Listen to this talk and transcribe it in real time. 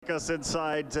us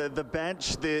inside the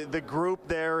bench, the group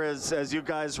there as you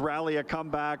guys rally a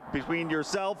comeback between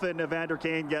yourself and Evander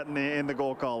Kane getting in the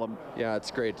goal column. Yeah,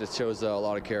 it's great. It shows a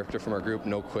lot of character from our group,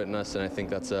 no quitting us, and I think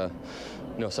that's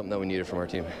something that we needed from our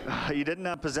team. You didn't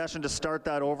have possession to start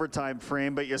that overtime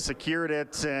frame, but you secured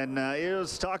it, and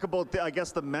let's talk about, I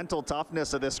guess, the mental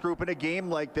toughness of this group in a game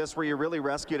like this where you really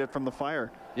rescued it from the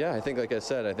fire. Yeah, I think, like I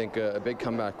said, I think a big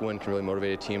comeback win can really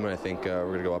motivate a team, and I think we're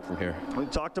going to go up from here. We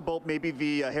talked about maybe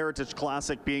the Heritage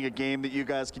Classic being a game that you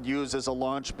guys could use as a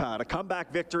launch pad. A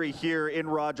comeback victory here in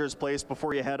Rogers Place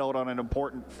before you head out on an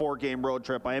important 4-game road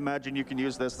trip. I imagine you can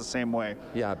use this the same way.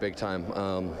 Yeah, big time.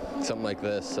 Something like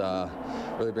this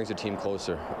really brings the team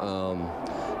closer.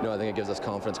 I think it gives us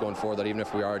confidence going forward that even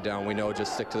if we are down, we know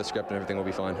just stick to the script and everything will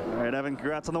be fine. All right, Evan,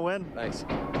 congrats on the win. Thanks.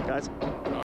 Guys.